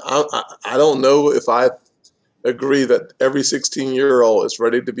 Now, I don't know if I agree that every 16-year-old is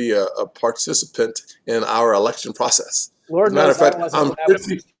ready to be a participant in our election process. Lord, as a matter of fact,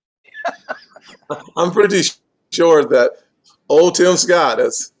 I'm pretty sure that old Tim Scott,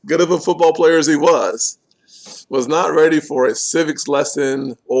 as good of a football player as he was not ready for a civics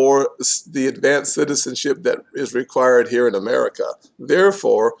lesson or the advanced citizenship that is required here in America.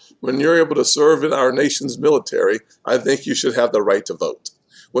 Therefore, when you're able to serve in our nation's military, I think you should have the right to vote.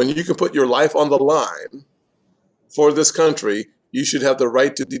 When you can put your life on the line for this country, you should have the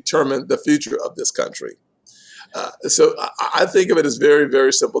right to determine the future of this country. So I think of it as very,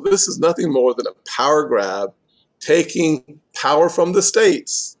 very simple. This is nothing more than a power grab, taking power from the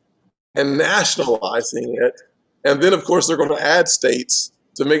states and nationalizing it. And then, of course, they're going to add states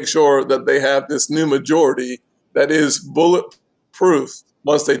to make sure that they have this new majority that is bulletproof.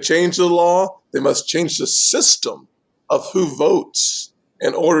 Once they change the law, they must change the system of who votes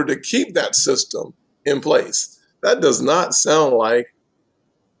in order to keep that system in place. That does not sound like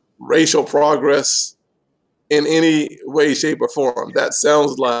racial progress in any way, shape, or form. That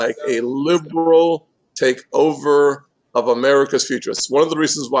sounds like a liberal takeover of America's future. It's one of the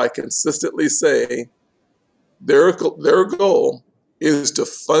reasons why I consistently say their goal is to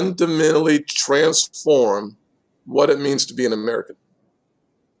fundamentally transform what it means to be an American.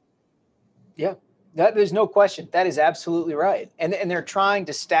 Yeah, there's no question. That is absolutely right. And they're trying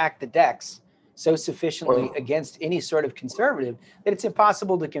to stack the decks so sufficiently against any sort of conservative that it's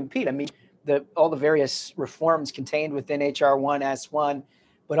impossible to compete. I mean, all the various reforms contained within H.R. 1, S1,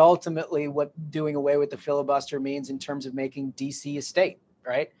 but ultimately what doing away with the filibuster means in terms of making D.C. a state,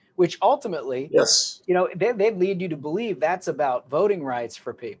 right? Which ultimately, yes, they lead you to believe that's about voting rights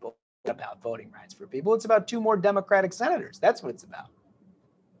for people. It's about 2 more Democratic senators. That's what it's about.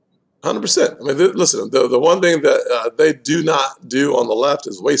 100%. I mean, listen, the one thing that they do not do on the left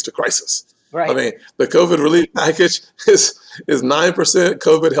is waste a crisis. Right. I mean, the COVID relief package is 9%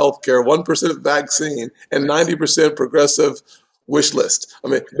 COVID healthcare, 1% vaccine, and 90% progressive wish list. I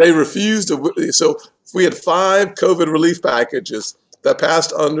mean, they refused to. So if we had 5 COVID relief packages that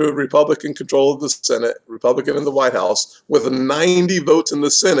passed under Republican control of the Senate, Republican in the White House, with 90 votes in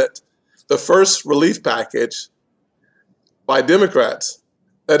the Senate, the first relief package by Democrats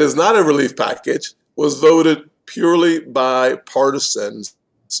that is not a relief package was voted purely by partisans.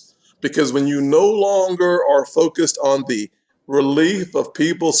 Because when you no longer are focused on the relief of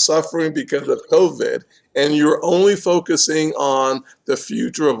people suffering because of COVID, and you're only focusing on the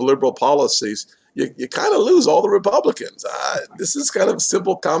future of liberal policies, you kind of lose all the Republicans. This is kind of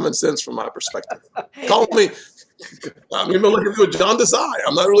simple common sense from my perspective. Call me, I'm even looking at John Desai.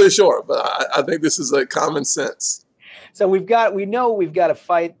 I'm not really sure, but I think this is a common sense. So we know we've got to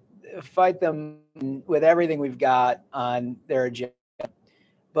fight them with everything we've got on their agenda.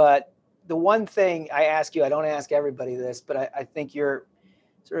 But the one thing I ask you, I don't ask everybody this, but I think you're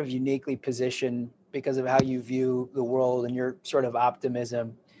sort of uniquely positioned because of how you view the world and your sort of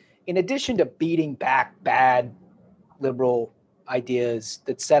optimism. In addition to beating back bad liberal ideas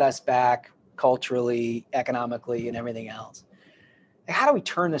that set us back culturally, economically, and everything else, how do we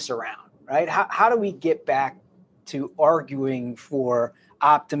turn this around, right? How do we get back to arguing for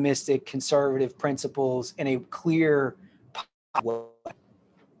optimistic, conservative principles in a clear way?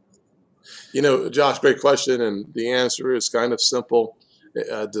 Josh, great question. And the answer is kind of simple.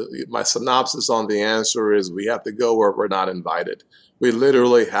 My synopsis on the answer is we have to go where we're not invited. We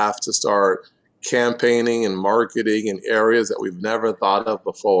literally have to start campaigning and marketing in areas that we've never thought of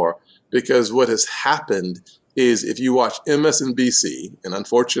before. Because what has happened is if you watch MSNBC, and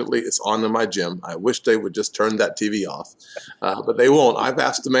unfortunately it's on in my gym, I wish they would just turn that TV off, but they won't. I've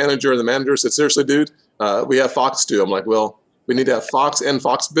asked the manager, and the manager said, seriously, dude, we have Fox too. I'm like, well, we need to have Fox and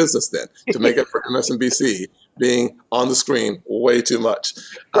Fox Business then to make up for MSNBC being on the screen way too much.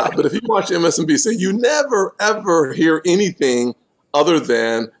 But if you watch MSNBC, you never, ever hear anything other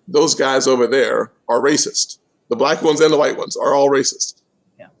than those guys over there are racist. The black ones and the white ones are all racist.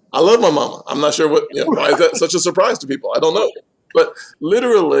 Yeah. I love my mama. I'm not sure why is that such a surprise to people? I don't know. But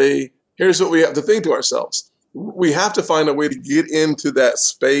literally, here's what we have to think to ourselves. We have to find a way to get into that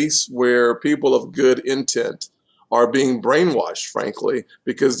space where people of good intent are being brainwashed, frankly,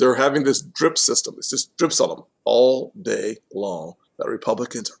 because they're having this drip system. It's just drips on them all day long that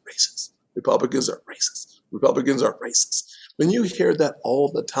Republicans are racist. Republicans are racist. Republicans are racist. When you hear that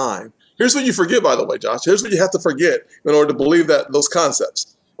all the time, here's what you forget, by the way, Josh. Here's what you have to forget in order to believe that those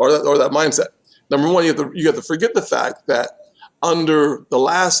concepts or that mindset. Number one, you have to forget the fact that under the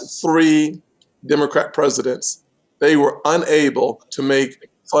last 3 Democrat presidents, they were unable to make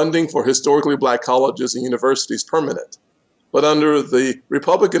funding for historically black colleges and universities permanent. But under the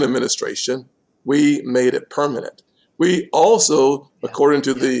Republican administration, we made it permanent. We also, according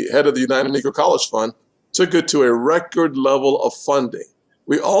to the head of the United Negro College Fund, took it to a record level of funding.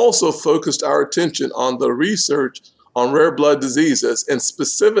 We also focused our attention on the research on rare blood diseases and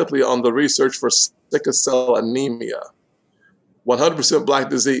specifically on the research for sickle cell anemia, 100% black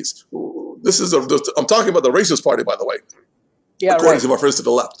disease. I'm talking about the racist party, by the way. Yeah, according to my friends to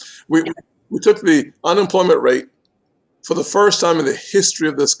the left. We took the unemployment rate for the first time in the history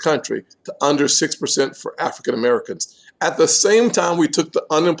of this country to under 6% for African Americans. At the same time we took the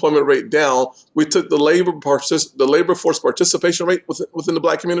unemployment rate down, we took the labor force participation rate within the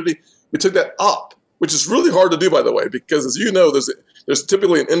black community, we took that up, which is really hard to do, by the way, because as you know, there's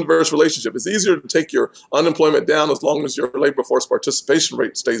typically an inverse relationship. It's easier to take your unemployment down as long as your labor force participation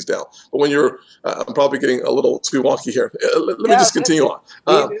rate stays down. But when you're, I'm probably getting a little too wonky here. Let me just continue on.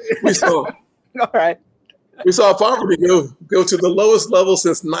 All right. We saw poverty go to the lowest level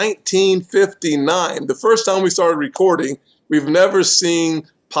since 1959. The first time we started recording, we've never seen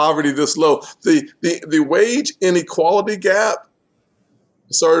poverty this low. The wage inequality gap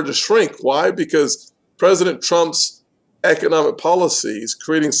started to shrink. Why? Because President Trump's economic policies,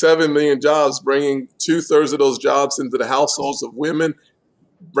 creating 7 million jobs, bringing 2/3 of those jobs into the households of women,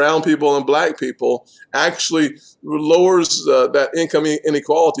 brown people, and black people, actually lowers that income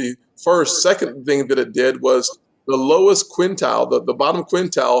inequality first. Second thing that it did was the lowest quintile, the bottom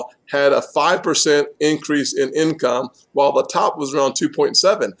quintile, had a 5% increase in income, while the top was around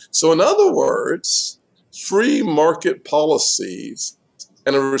 2.7. So in other words, free market policies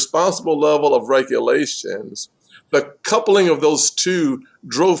and a responsible level of regulations, the coupling of those two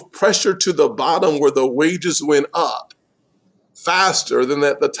drove pressure to the bottom where the wages went up faster than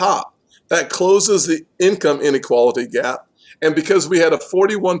at the top. That closes the income inequality gap. And because we had a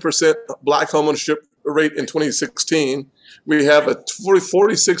 41% black homeownership rate in 2016, we have a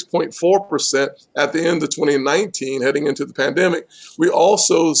 46.4% at the end of 2019 heading into the pandemic. We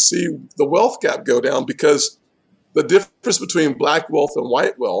also see the wealth gap go down because the difference between black wealth and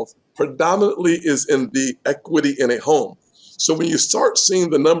white wealth predominantly is in the equity in a home. So when you start seeing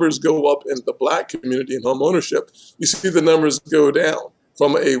the numbers go up in the black community in home ownership, you see the numbers go down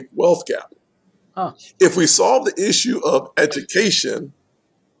from a wealth gap. If we solve the issue of education,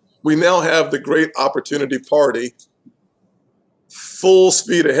 we now have the Great Opportunity Party full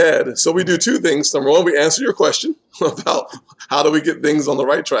speed ahead. So we do two things. Number one, we answer your question about how do we get things on the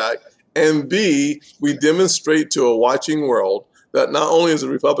right track. And B, we demonstrate to a watching world that not only is the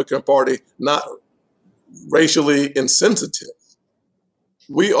Republican Party not racially insensitive,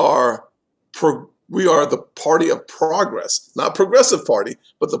 we are the party of progress, not progressive party,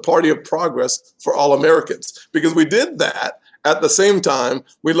 but the party of progress for all Americans. Because we did that. At the same time,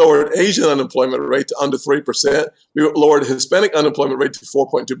 we lowered Asian unemployment rate to under 3%. We lowered Hispanic unemployment rate to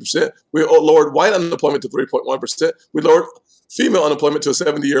 4.2%. We lowered white unemployment to 3.1%. We lowered female unemployment to a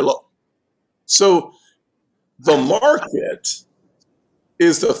 70-year low. So the market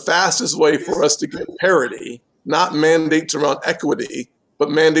is the fastest way for us to get parity, not mandates around equity,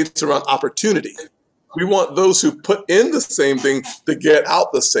 but mandates around opportunity. We want those who put in the same thing to get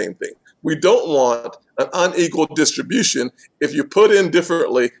out the same thing. We don't want an unequal distribution. If you put in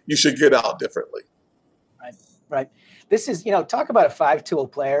differently, you should get out differently. Right. This is, talk about a 5-tool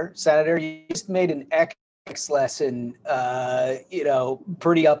player, Senator. You just made an economics lesson,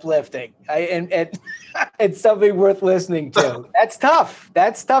 pretty uplifting and it's something worth listening to. That's tough.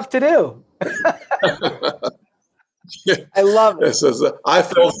 That's tough to do. I love it. I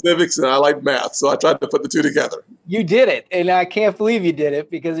failed civics and I like math, so I tried to put the two together. You did it, and I can't believe you did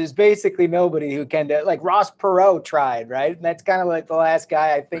it because there's basically nobody who can do it. Like Ross Perot tried, right? And that's kind of like the last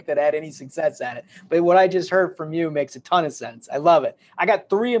guy I think that had any success at it. But what I just heard from you makes a ton of sense. I love it. I got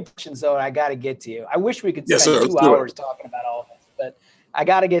 3 impressions, though, and I got to get to you. I wish we could spend 2 hours talking about all of this, but I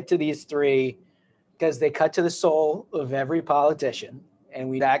got to get to these 3 because they cut to the soul of every politician.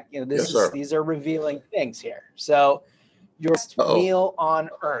 And these are revealing things here. So your meal on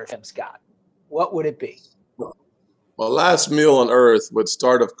earth, Tim Scott, what would it be? Well, last meal on earth would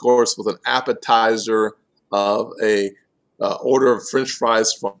start, of course, with an appetizer of a order of French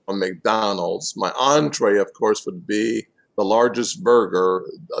fries from McDonald's. My entree, of course, would be the largest burger,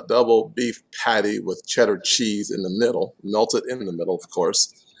 a double beef patty with cheddar cheese in the middle, melted in the middle, of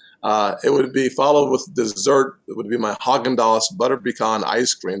course. It would be followed with dessert. It would be my Haagen-Dazs butter pecan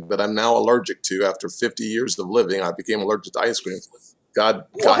ice cream that I'm now allergic to after 50 years of living. I became allergic to ice cream. God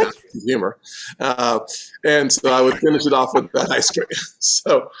has humor. And so I would finish it off with that ice cream.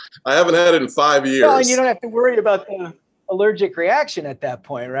 So I haven't had it in 5 years. Well, and you don't have to worry about the allergic reaction at that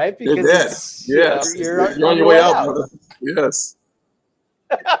point, right? Because you're on your way out. Yes.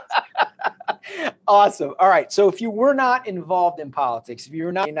 Awesome. All right. So if you were not involved in politics, if you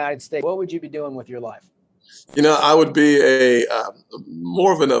were not in the United States, what would you be doing with your life? I would be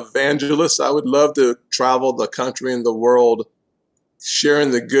more of an evangelist. I would love to travel the country and the world sharing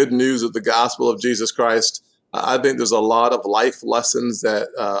the good news of the gospel of Jesus Christ. I think there's a lot of life lessons that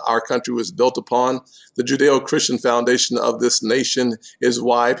our country was built upon. The Judeo-Christian foundation of this nation is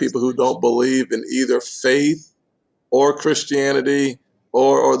why people who don't believe in either faith or Christianity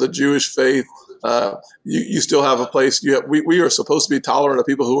or the Jewish faith, you still have a place. We are supposed to be tolerant of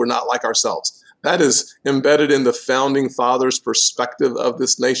people who are not like ourselves. That is embedded in the founding fathers' perspective of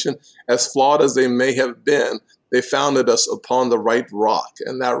this nation. As flawed as they may have been, they founded us upon the right rock,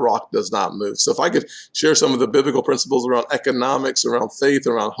 and that rock does not move. So if I could share some of the biblical principles around economics, around faith,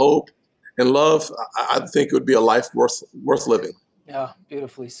 around hope and love, I think it would be a life worth living. Yeah,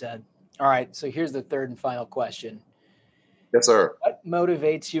 beautifully said. All right, so here's the third and final question. Yes, sir. What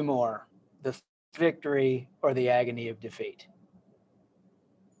motivates you more, the victory or the agony of defeat?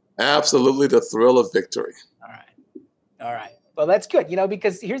 Absolutely, the thrill of victory. All right. Well, that's good,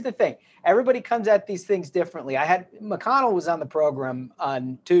 because here's the thing. Everybody comes at these things differently. McConnell was on the program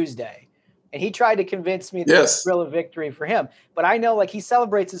on Tuesday, and he tried to convince me that it's a thrill of victory for him. But I know, he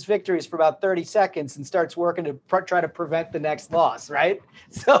celebrates his victories for about 30 seconds and starts working to try to prevent the next loss, right?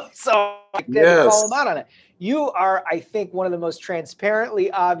 So I didn't call him out on it. You are, I think, one of the most transparently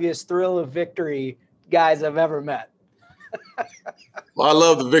obvious thrill of victory guys I've ever met. Well, I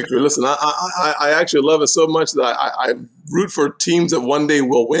love the victory. Listen, I actually love it so much that I root for teams that one day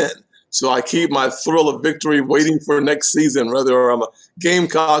will win. So I keep my thrill of victory waiting for next season, whether I'm a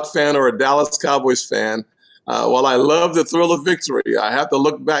Gamecock fan or a Dallas Cowboys fan. While I love the thrill of victory, I have to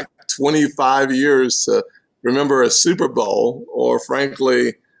look back 25 years to remember a Super Bowl, or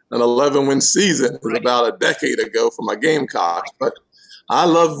frankly, an 11-win season was about a decade ago for my Gamecocks. But I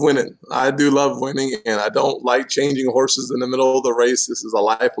love winning. I do love winning, and I don't like changing horses in the middle of the race. This is a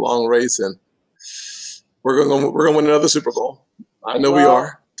lifelong race, and we're going to win another Super Bowl. I know we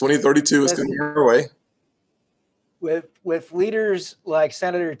are. 2032 is coming our way. With leaders like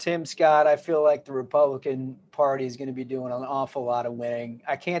Senator Tim Scott, I feel like the Republican Party is going to be doing an awful lot of winning.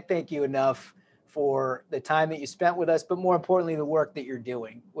 I can't thank you enough for the time that you spent with us, but more importantly, the work that you're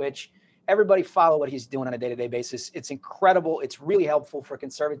doing, which everybody follow what he's doing on a day-to-day basis. It's incredible. It's really helpful for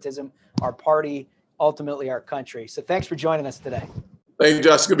conservatism, our party, ultimately our country. So thanks for joining us today. Thank you,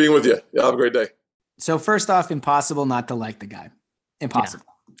 Josh. Good being with you. Yeah, have a great day. So first off, impossible not to like the guy. Impossible.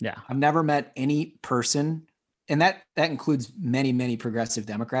 Yeah. I've never met any person, and that includes many, many progressive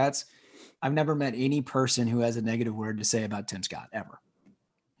Democrats. I've never met any person who has a negative word to say about Tim Scott ever.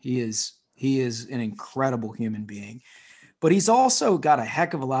 He is an incredible human being, but he's also got a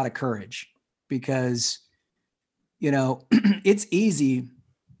heck of a lot of courage because, it's easy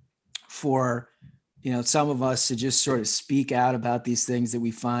for, some of us to just sort of speak out about these things that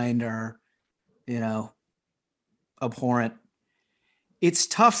we find are, abhorrent. It's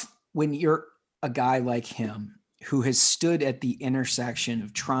tough when you're a guy like him who has stood at the intersection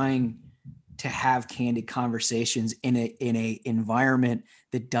of trying to have candid conversations in a environment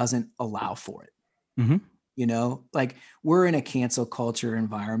that doesn't allow for it. Mm-hmm. We're in a cancel culture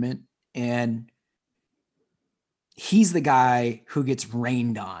environment, and he's the guy who gets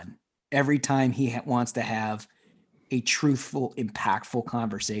rained on every time he wants to have a truthful, impactful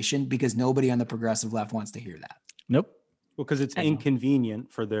conversation because nobody on the progressive left wants to hear that. Nope. Well, because it's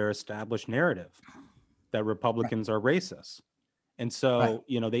inconvenient for their established narrative that Republicans are racist. And so,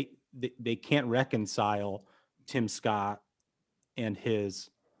 they can't reconcile Tim Scott and his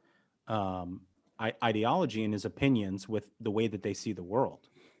ideology and his opinions with the way that they see the world.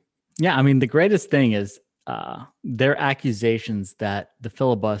 Yeah. I mean, the greatest thing is their accusations that the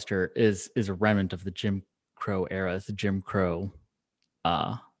filibuster is a remnant of the Jim Crow era. It's a Jim Crow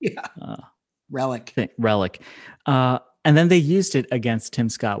relic. And then they used it against Tim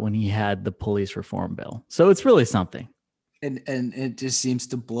Scott when he had the police reform bill. So it's really something. And it just seems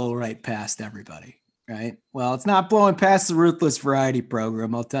to blow right past everybody, right? Well, it's not blowing past the Ruthless Variety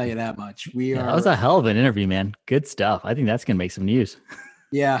program, I'll tell you that much. That was a hell of an interview, man. Good stuff. I think that's going to make some news.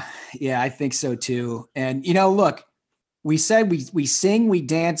 Yeah, I think so too. And, look, we said we sing, we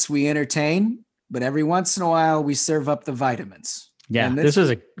dance, we entertain, but every once in a while we serve up the vitamins. Yeah, this is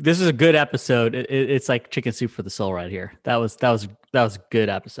a good episode. It's like chicken soup for the soul right here. That was a good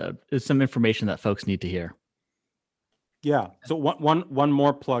episode. There's some information that folks need to hear. Yeah. So one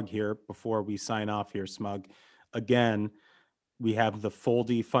more plug here before we sign off here, Smug. Again, we have the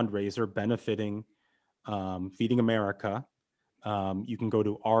Foldy fundraiser benefiting Feeding America. You can go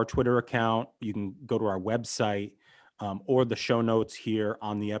to our Twitter account. You can go to our website or the show notes here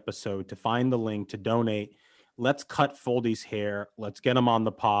on the episode to find the link to donate. Let's cut Foldy's hair. Let's get him on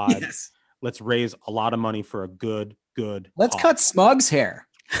the pod. Yes. Let's raise a lot of money for a good Let's cause. cut Smug's hair.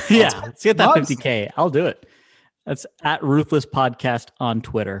 Yeah, let's get that 50K. I'll do it. That's at Ruthless Podcast on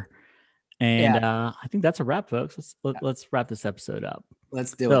Twitter. And I think that's a wrap, folks. Let's wrap this episode up.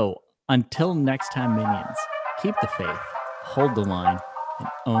 Let's do it. So until next time, minions, keep the faith, hold the line, and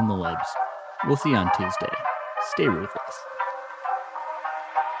own the libs. We'll see you on Tuesday. Stay ruthless.